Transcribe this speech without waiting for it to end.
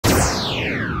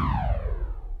Hey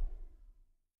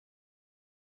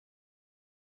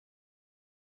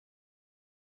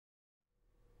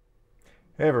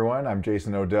everyone, I'm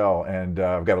Jason Odell, and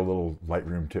I've got a little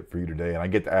Lightroom tip for you today. And I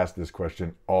get to ask this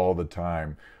question all the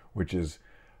time, which is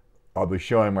I'll be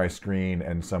showing my screen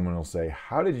and someone will say,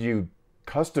 how did you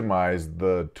customize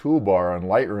the toolbar on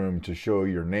Lightroom to show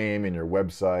your name and your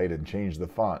website and change the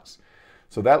fonts?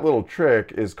 So that little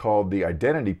trick is called the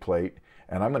identity plate,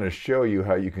 and I'm going to show you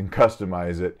how you can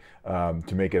customize it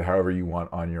to make it however you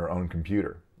want on your own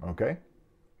computer. Okay?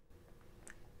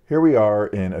 Here we are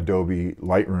in Adobe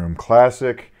Lightroom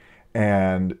Classic,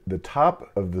 and the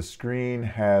top of the screen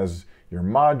has your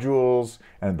modules,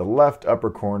 and the left upper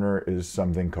corner is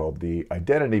something called the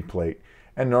identity plate.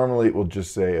 And normally it will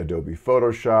just say Adobe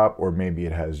Photoshop, or maybe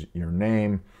it has your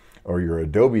name or your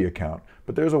Adobe account.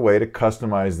 But there's a way to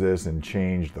customize this and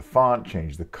change the font,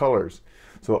 change the colors.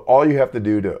 So all you have to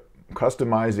do to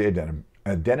customize the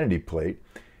identity plate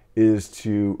is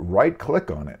to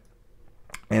right-click on it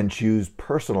and choose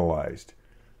personalized.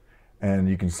 And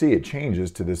you can see it changes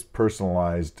to this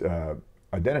personalized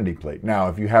identity plate. Now,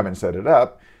 if you haven't set it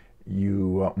up,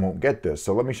 you won't get this.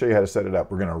 So let me show you how to set it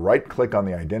up. We're gonna right click on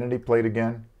the identity plate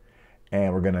again,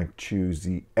 and we're gonna choose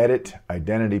the edit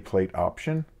identity plate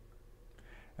option.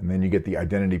 And then you get the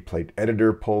identity plate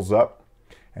editor pulls up.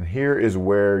 And here is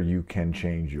where you can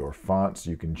change your fonts,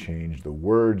 you can change the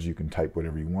words, you can type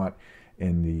whatever you want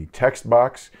in the text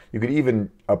box. You could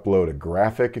even upload a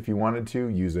graphic if you wanted to,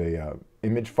 use a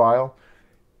image file,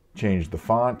 change the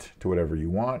font to whatever you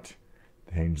want,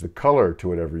 change the color to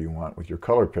whatever you want with your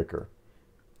color picker.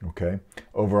 Okay.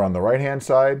 Over on the right hand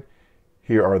side,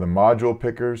 here are the module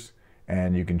pickers,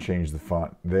 and you can change the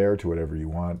font there to whatever you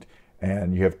want.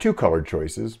 And you have two color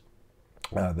choices.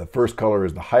 The first color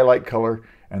is the highlight color,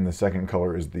 and the second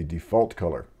color is the default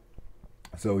color.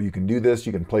 So you can do this,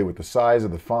 you can play with the size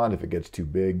of the font if it gets too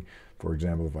big. For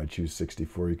example, if I choose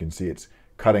 64, you can see it's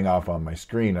cutting off on my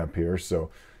screen up here. So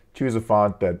choose a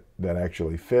font that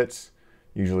actually fits,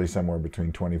 usually somewhere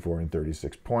between 24 and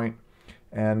 36 point,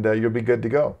 and you'll be good to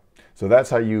go. So that's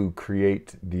how you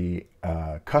create the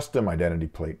custom identity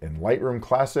plate in Lightroom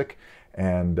Classic,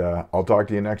 and I'll talk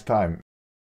to you next time.